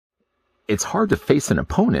it's hard to face an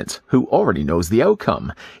opponent who already knows the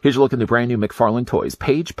outcome. Here's a look at the brand new McFarlane Toys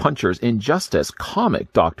Page Puncher's Injustice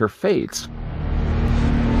comic Dr. Fate.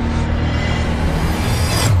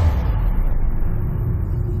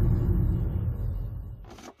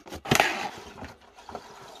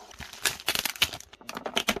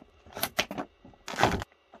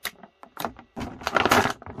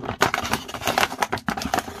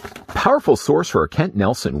 Powerful sorcerer Kent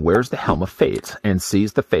Nelson wears the Helm of Fate and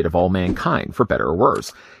sees the fate of all mankind, for better or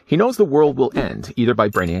worse. He knows the world will end, either by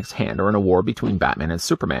Brainiac's hand or in a war between Batman and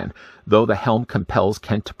Superman. Though the Helm compels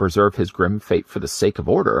Kent to preserve his grim fate for the sake of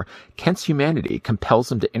order, Kent's humanity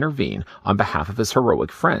compels him to intervene on behalf of his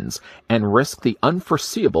heroic friends and risk the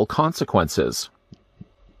unforeseeable consequences.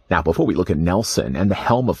 Now, before we look at Nelson and the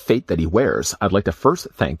Helm of Fate that he wears, I'd like to first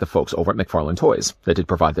thank the folks over at McFarlane Toys that did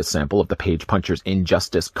provide this sample of the Page Puncher's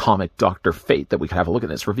Injustice comic Dr. Fate that we could have a look at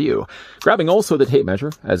in this review. Grabbing also the tape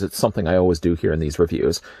measure, as it's something I always do here in these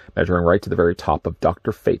reviews, measuring right to the very top of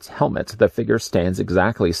Dr. Fate's helmet. The figure stands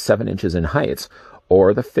exactly 7 inches in height,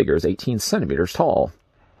 or the figure's 18 centimeters tall.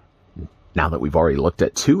 Now that we've already looked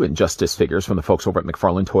at 2 Injustice figures from the folks over at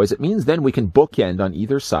McFarlane Toys, it means then we can bookend on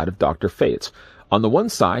either side of Dr. Fate. On the one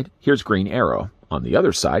side, here's Green Arrow. On the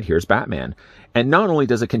other side, here's Batman. And not only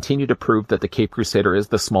does it continue to prove that the Caped Crusader is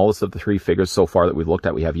the smallest of the 3 figures so far that we've looked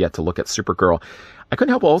at, we have yet to look at Supergirl, I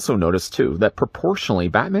couldn't help also notice, too, that proportionally,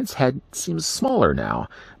 Batman's head seems smaller now.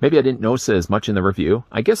 Maybe I didn't notice it as much in the review.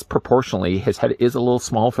 I guess proportionally, his head is a little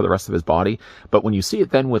small for the rest of his body, but when you see it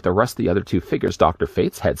then with the rest of the other 2 figures, Dr.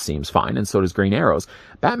 Fate's head seems fine, and so does Green Arrow's.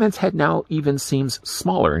 Batman's head now even seems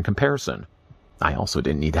smaller in comparison. I also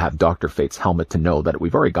didn't need to have Dr. Fate's helmet to know that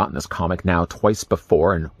we've already gotten this comic now twice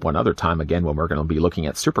before, and one other time again when we're going to be looking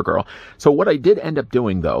at Supergirl. So what I did end up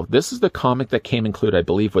doing, though, this is the comic that came included, I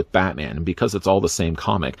believe, with Batman, and because it's all the same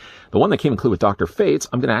comic, the one that came included with Dr. Fate's,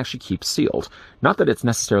 I'm going to actually keep sealed. Not that it's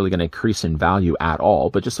necessarily going to increase in value at all,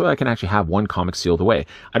 but just so I can actually have one comic sealed away.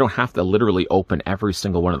 I don't have to literally open every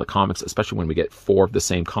single one of the comics, especially when we get 4 of the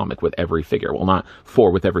same comic with every figure. Well, not 4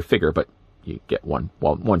 with every figure, but you get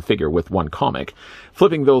one figure with one comic.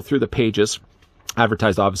 Flipping, though, through the pages,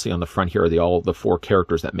 advertised obviously on the front here are all the 4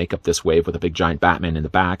 characters that make up this wave with a big giant Batman in the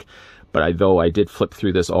back. But though I did flip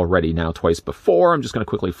through this already now twice before, I'm just going to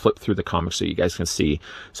quickly flip through the comics so you guys can see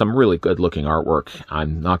some really good looking artwork.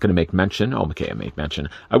 I'm not going to make mention. Oh, okay, I make mention.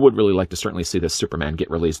 I would really like to certainly see this Superman get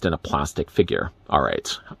released in a plastic figure. All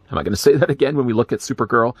right. Am I going to say that again when we look at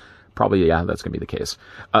Supergirl? Probably, yeah, that's going to be the case.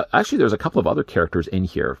 Actually, there's a couple of other characters in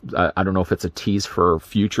here. I don't know if it's a tease for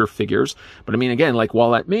future figures, but I mean, again, like,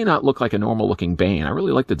 while that may not look like a normal-looking Bane, I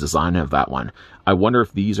really like the design of that one. I wonder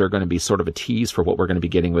if these are going to be sort of a tease for what we're going to be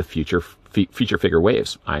getting with future figure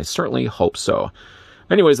waves. I certainly hope so.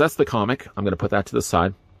 Anyways, that's the comic. I'm going to put that to the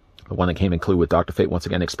side. The one that came included with Dr. Fate, once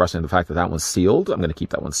again expressing the fact that that one's sealed. I'm going to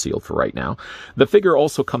keep that one sealed for right now. The figure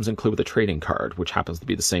also comes included with a trading card, which happens to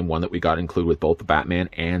be the same one that we got included with both the Batman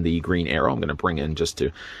and the Green Arrow. I'm going to bring in just to,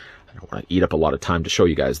 I don't want to eat up a lot of time to show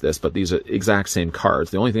you guys this, but these are exact same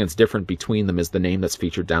cards. The only thing that's different between them is the name that's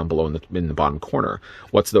featured down below in the bottom corner.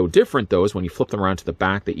 What's, though, different, though, is when you flip them around to the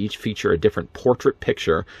back, they each feature a different portrait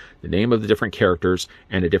picture, the name of the different characters,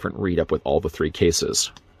 and a different read-up with all the 3 cases.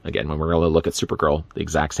 Again, when we're going to look at Supergirl, the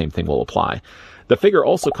exact same thing will apply. The figure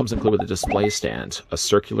also comes included with a display stand, a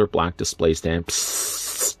circular black display stand,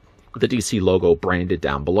 with the DC logo branded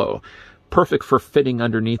down below. Perfect for fitting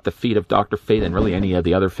underneath the feet of Dr. Fate and really any of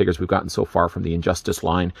the other figures we've gotten so far from the Injustice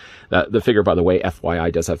line. The figure, by the way,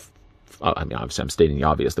 FYI, does have, I mean, obviously I'm stating the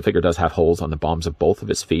obvious. The figure does have holes on the palms of both of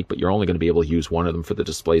his feet, but you're only going to be able to use one of them for the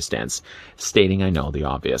display stands. Stating, I know, the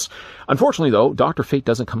obvious. Unfortunately, though, Dr. Fate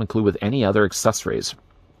doesn't come included with any other accessories.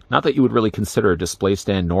 Not that you would really consider a display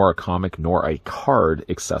stand, nor a comic, nor a card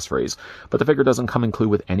accessories, but the figure doesn't come included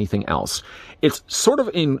with anything else. It's sort of,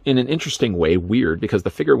 in an interesting way, weird, because the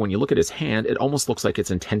figure, when you look at his hand, it almost looks like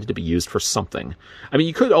it's intended to be used for something. I mean,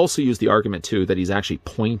 you could also use the argument, too, that he's actually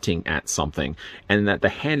pointing at something, and that the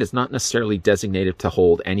hand is not necessarily designated to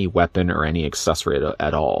hold any weapon or any accessory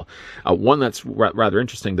at all. One that's rather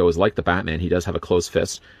interesting, though, is like the Batman, he does have a closed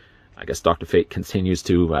fist. I guess Dr. Fate continues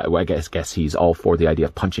to, I guess he's all for the idea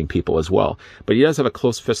of punching people as well. But he does have a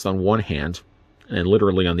closed fist on one hand, and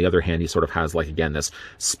literally on the other hand, he sort of has, like, again, this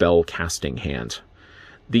spell casting hand.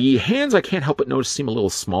 The hands, I can't help but notice, seem a little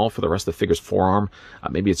small for the rest of the figure's forearm.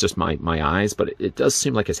 Maybe it's just my eyes, but it does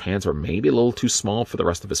seem like his hands are maybe a little too small for the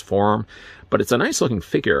rest of his forearm. But it's a nice-looking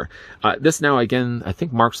figure. This now, again, I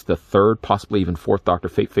think marks the 3rd, possibly even 4th Dr.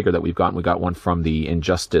 Fate figure that we've gotten. We got one from the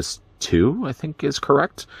Injustice 2, I think is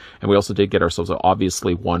correct. And we also did get ourselves,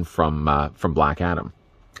 obviously, one from Black Adam.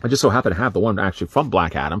 I just so happen to have the one actually from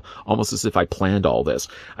Black Adam, almost as if I planned all this.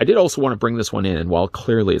 I did also want to bring this one in, and while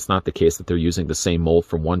clearly it's not the case that they're using the same mold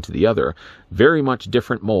from one to the other, very much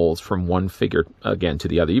different molds from one figure, again, to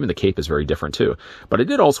the other. Even the cape is very different, too. But I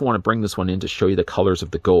did also want to bring this one in to show you the colors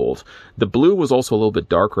of the gold. The blue was also a little bit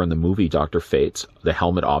darker in the movie Dr. Fate. The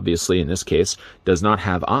helmet, obviously, in this case, does not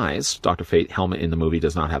have eyes. Dr. Fate helmet in the movie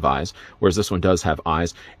does not have eyes, whereas this one does have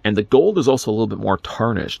eyes. And the gold is also a little bit more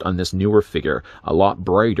tarnished on this newer figure, a lot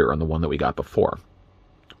brighter on the one that we got before.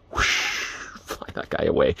 Whoosh, fly that guy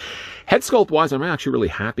away. Head sculpt wise, I'm actually really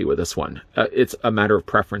happy with this one. It's a matter of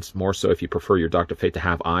preference, more so if you prefer your Dr. Fate to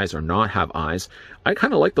have eyes or not have eyes. I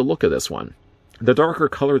kind of like the look of this one. The darker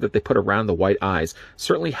color that they put around the white eyes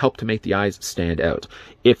certainly helped to make the eyes stand out.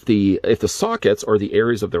 If the sockets or the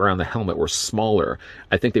areas around the helmet were smaller,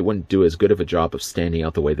 I think they wouldn't do as good of a job of standing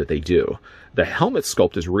out the way that they do. The helmet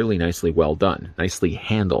sculpt is really nicely well done, nicely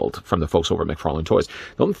handled from the folks over at McFarlane Toys.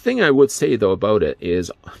 The only thing I would say, though, about it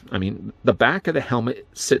is, I mean, the back of the helmet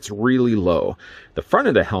sits really low. The front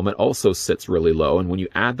of the helmet also sits really low, and when you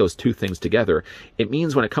add those two things together, it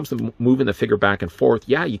means when it comes to moving the figure back and forth,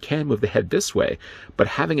 yeah, you can move the head this way, but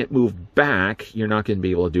having it move back, you're not going to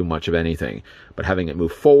be able to do much of anything. But having it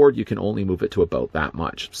move forward, you can only move it to about that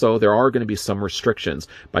much. So there are going to be some restrictions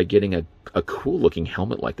by getting a cool-looking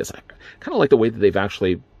helmet like this. I kind of like the way that they've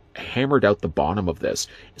actually hammered out the bottom of this.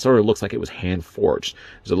 It sort of looks like it was hand forged.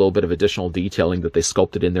 There's a little bit of additional detailing that they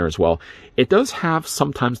sculpted in there as well. It does have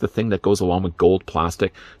sometimes the thing that goes along with gold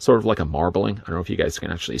plastic, sort of like a marbling. I don't know if you guys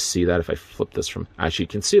can actually see that if I flip this from, actually you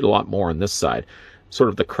can see it a lot more on this side. Sort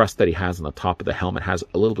of the crest that he has on the top of the helmet has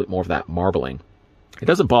a little bit more of that marbling. It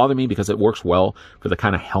doesn't bother me because it works well for the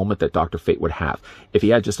kind of helmet that Dr. Fate would have. If he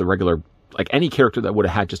had just a regular, like any character that would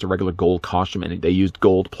have had just a regular gold costume and they used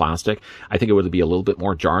gold plastic, I think it would be a little bit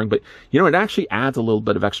more jarring. But, you know, it actually adds a little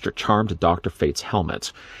bit of extra charm to Dr. Fate's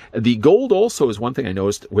helmet. The gold also is one thing I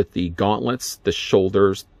noticed with the gauntlets, the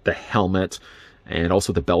shoulders, the helmet, and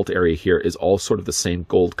also the belt area here is all sort of the same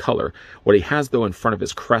gold color. What he has, though, in front of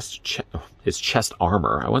his crest, his chest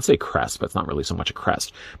armor, I wouldn't say crest, but it's not really so much a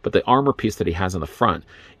crest, but the armor piece that he has on the front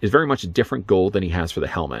is very much a different gold than he has for the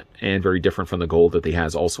helmet, and very different from the gold that he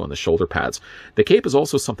has also on the shoulder pads. The cape is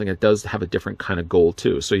also something that does have a different kind of gold,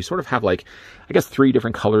 too. So you sort of have, like, I guess 3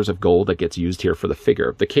 different colors of gold that gets used here for the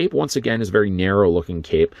figure. The cape, once again, is a very narrow-looking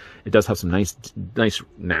cape. It does have some nice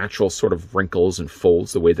natural sort of wrinkles and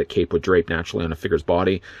folds, the way that cape would drape naturally on a figure's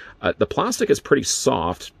body. The plastic is pretty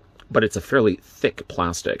soft, but it's a fairly thick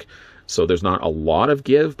plastic. So there's not a lot of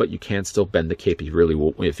give, but you can still bend the cape if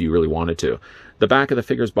you really wanted to. The back of the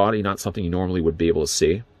figure's body, not something you normally would be able to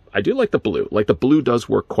see. I do like the blue. Like, the blue does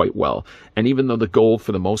work quite well. And even though the gold,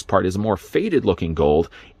 for the most part, is a more faded-looking gold,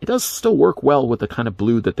 it does still work well with the kind of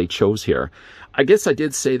blue that they chose here. I guess I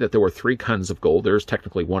did say that there were 3 kinds of gold. There's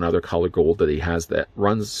technically one other color gold that he has that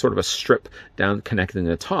runs sort of a strip down connecting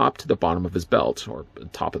the top to the bottom of his belt, or the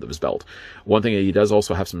top of his belt. One thing, he does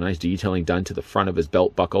also have some nice detailing done to the front of his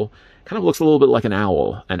belt buckle. Kind of looks a little bit like an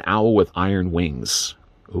owl with iron wings.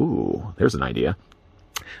 Ooh, there's an idea.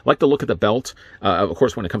 I like the look of the belt. Of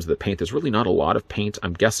course, when it comes to the paint, there's really not a lot of paint.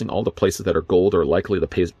 I'm guessing all the places that are gold are likely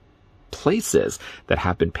the places that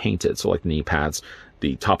have been painted. So like the knee pads,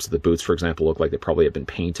 the tops of the boots, for example, look like they probably have been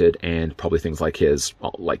painted, and probably things like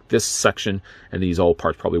like this section and these all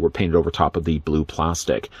parts probably were painted over top of the blue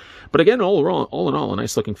plastic. But again, all in all, a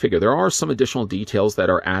nice looking figure. There are some additional details that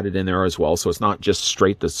are added in there as well, so it's not just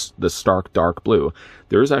straight the stark dark blue.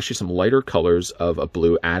 There is actually some lighter colors of a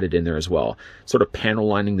blue added in there as well, sort of panel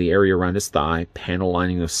lining the area around his thigh, panel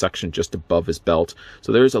lining the section just above his belt.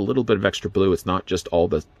 So there is a little bit of extra blue. It's not just all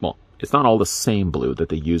the, well, it's not all the same blue that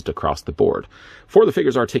they used across the board. For the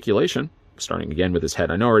figure's articulation, starting again with his head,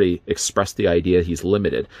 I already expressed the idea he's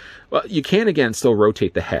limited. Well, you can, again, still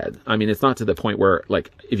rotate the head. I mean, it's not to the point where,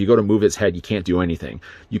 like, if you go to move his head, you can't do anything.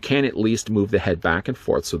 You can at least move the head back and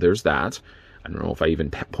forth, so there's that. I don't know if I even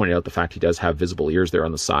pointed out the fact he does have visible ears there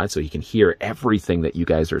on the side, so he can hear everything that you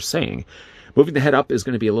guys are saying. Moving the head up is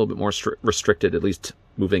going to be a little bit more restricted, at least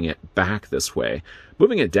moving it back this way.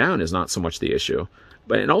 Moving it down is not so much the issue.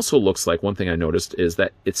 But it also looks like, one thing I noticed is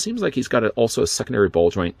that it seems like he's got also a secondary ball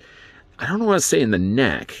joint. I don't know what to say in the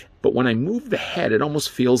neck, but when I move the head, it almost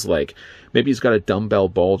feels like maybe he's got a dumbbell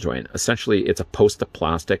ball joint. Essentially, it's a post of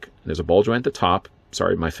plastic. There's a ball joint at the top.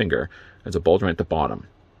 Sorry, my finger. There's a ball joint at the bottom,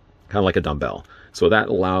 kind of like a dumbbell. So that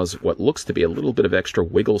allows what looks to be a little bit of extra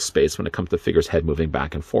wiggle space when it comes to the figure's head moving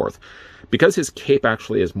back and forth. Because his cape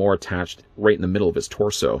actually is more attached right in the middle of his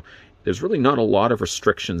torso, there's really not a lot of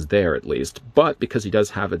restrictions there, at least, but because he does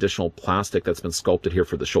have additional plastic that's been sculpted here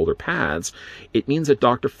for the shoulder pads, it means that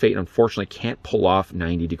Dr. Fate unfortunately can't pull off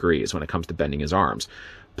 90 degrees when it comes to bending his arms.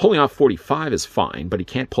 Pulling off 45 is fine, but he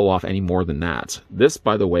can't pull off any more than that. This,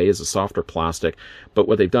 by the way, is a softer plastic, but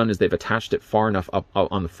what they've done is they've attached it far enough up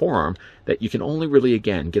on the forearm that you can only really,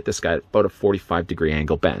 again, get this guy at about a 45-degree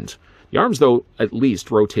angle bend. The arms, though, at least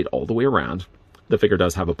rotate all the way around. The figure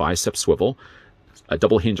does have a bicep swivel, a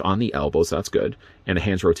double hinge on the elbows, so that's good, and the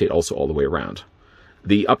hands rotate also all the way around.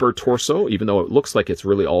 The upper torso, even though it looks like it's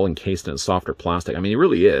really all encased in a softer plastic, I mean, it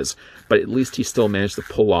really is, but at least he still managed to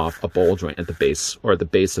pull off a ball joint at the base, or at the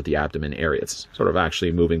base of the abdomen area. It's sort of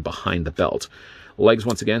actually moving behind the belt. Legs,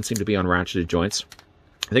 once again, seem to be on ratcheted joints.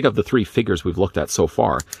 I think of the 3 figures we've looked at so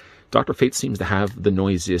far, Dr. Fate seems to have the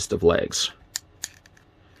noisiest of legs.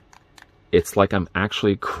 It's like I'm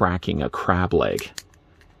actually cracking a crab leg.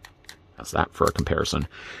 That's that for a comparison.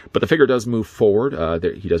 But the figure does move forward.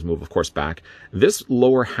 He does move, of course, back. This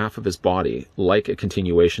lower half of his body, like a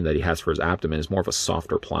continuation that he has for his abdomen, is more of a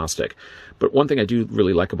softer plastic. But one thing I do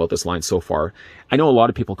really like about this line so far, I know a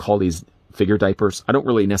lot of people call these figure diapers. I don't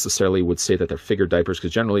really necessarily would say that they're figure diapers,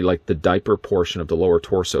 because generally, like, the diaper portion of the lower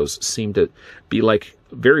torsos seem to be like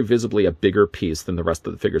very visibly a bigger piece than the rest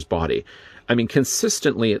of the figure's body. I mean,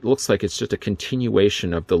 consistently, it looks like it's just a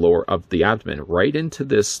continuation of the abdomen right into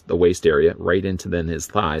the waist area, right into then his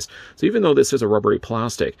thighs. So even though this is a rubbery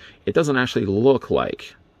plastic, it doesn't actually look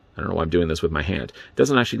like, I don't know why I'm doing this with my hand, it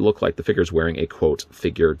doesn't actually look like the figure's wearing a, quote,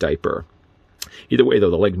 figure diaper. Either way, though,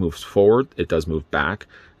 the leg moves forward, it does move back.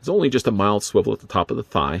 It's only just a mild swivel at the top of the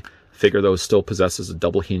thigh. The figure, though, still possesses a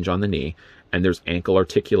double hinge on the knee, and there's ankle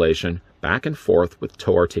articulation back and forth with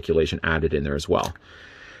toe articulation added in there as well.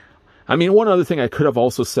 I mean, one other thing I could have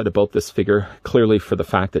also said about this figure, clearly for the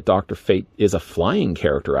fact that Dr. Fate is a flying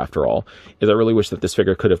character after all, is I really wish that this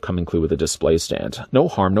figure could have come included with a display stand. No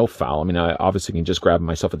harm, no foul. I mean, I obviously can just grab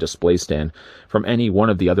myself a display stand from any one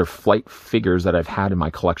of the other flight figures that I've had in my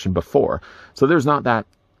collection before. So there's not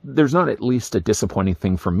at least a disappointing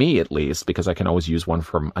thing for me, at least, because I can always use one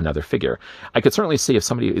from another figure. I could certainly see if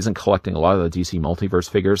somebody isn't collecting a lot of the DC Multiverse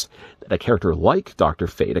figures, that a character like Dr.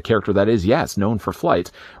 Fate, a character that is, yes, known for flight,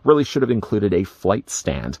 really should have included a flight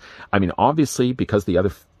stand. I mean, obviously, because the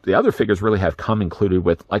other figures really have come included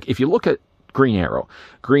with, like, if you look at Green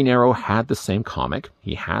Arrow had the same comic,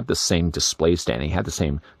 he had the same display stand, he had the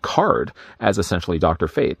same card as essentially Dr.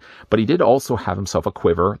 Fate, but he did also have himself a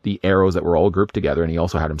quiver, the arrows that were all grouped together, and he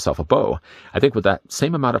also had himself a bow. I think with that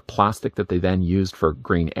same amount of plastic that they then used for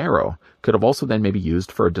Green Arrow, could have also then maybe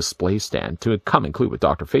used for a display stand to come include with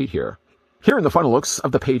Dr. Fate here. Here in the final looks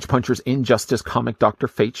of the Page Puncher's Injustice comic Dr.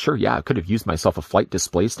 Fate, sure, yeah, I could have used myself a flight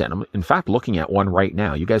display stand. I'm, in fact, looking at one right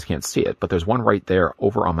now. You guys can't see it, but there's one right there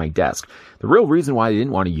over on my desk. The real reason why I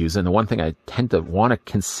didn't want to use it, and the one thing I tend to want to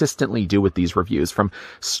consistently do with these reviews, from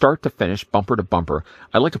start to finish, bumper to bumper,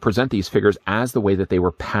 I like to present these figures as the way that they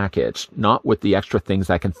were packaged, not with the extra things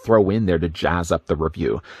I can throw in there to jazz up the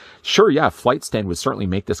review. Sure, yeah, flight stand would certainly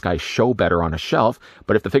make this guy show better on a shelf,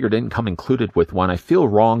 but if the figure didn't come included with one, I feel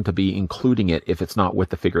wrong to be including it if it's not with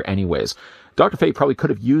the figure anyways. Dr. Fate probably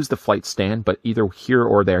could have used the flight stand, but either here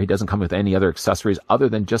or there, he doesn't come with any other accessories other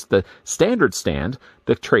than just the standard stand,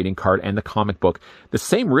 the trading card, and the comic book. The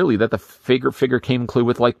same, really, that the figure came included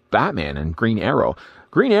with, like Batman and Green Arrow.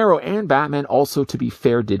 Green Arrow and Batman also, to be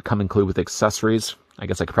fair, did come included with accessories. I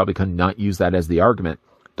guess I could not use that as the argument.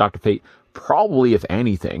 Dr. Fate, probably, if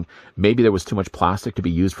anything, maybe there was too much plastic to be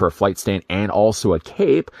used for a flight stand and also a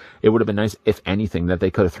cape. It would have been nice, if anything, that they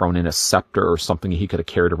could have thrown in a scepter or something he could have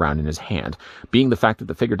carried around in his hand. Being the fact that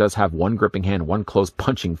the figure does have one gripping hand, one closed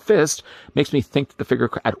punching fist, makes me think that the figure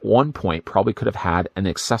at one point probably could have had an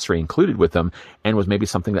accessory included with them and was maybe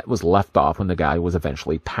something that was left off when the guy was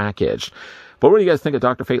eventually packaged. But what do you guys think of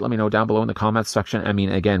Dr. Fate? Let me know down below in the comments section. I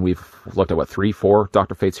mean, again, we've looked at, 3, 4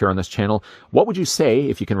 Dr. Fates here on this channel. What would you say,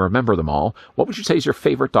 if you can remember them all, what would you say is your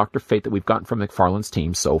favorite Dr. Fate that we've gotten from McFarlane's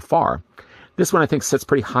team so far? This one, I think, sits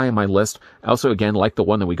pretty high on my list. I also, again, like the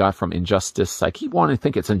one that we got from Injustice. I keep wanting to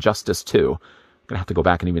think it's Injustice 2. I'm going to have to go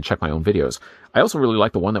back and even check my own videos. I also really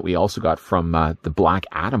like the one that we also got from the Black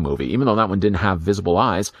Adam movie. Even though that one didn't have visible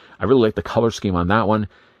eyes, I really like the color scheme on that one.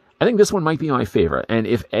 I think this one might be my favorite. And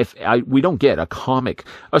if we don't get a comic,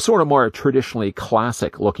 a sort of more traditionally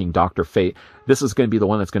classic-looking Dr. Fate, this is going to be the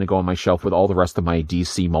one that's going to go on my shelf with all the rest of my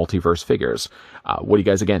DC Multiverse figures. What do you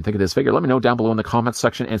guys, again, think of this figure? Let me know down below in the comments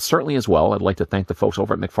section. And certainly as well, I'd like to thank the folks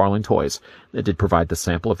over at McFarlane Toys that did provide the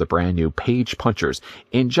sample of the brand new Page Punchers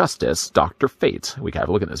Injustice Dr. Fate. We can have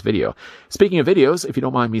a look at this video. Speaking of videos, if you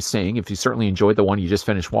don't mind me saying, if you certainly enjoyed the one you just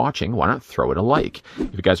finished watching, why not throw it a like?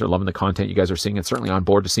 If you guys are loving the content you guys are seeing and certainly on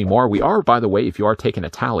board to see more, we are, by the way, if you are taking a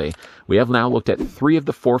tally, we have now looked at 3 of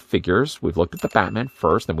the 4 figures. We've looked at the Batman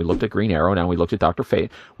first, then we looked at Green Arrow, now we looked at Dr.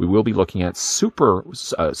 Fate, we will be looking at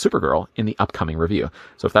Supergirl in the upcoming review.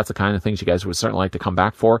 So if that's the kind of things you guys would certainly like to come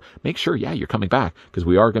back for, make sure, you're coming back, because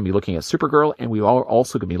we are going to be looking at Supergirl, and we are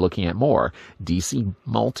also going to be looking at more DC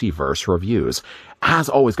Multiverse reviews. As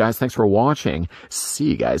always, guys, thanks for watching.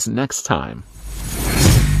 See you guys next time.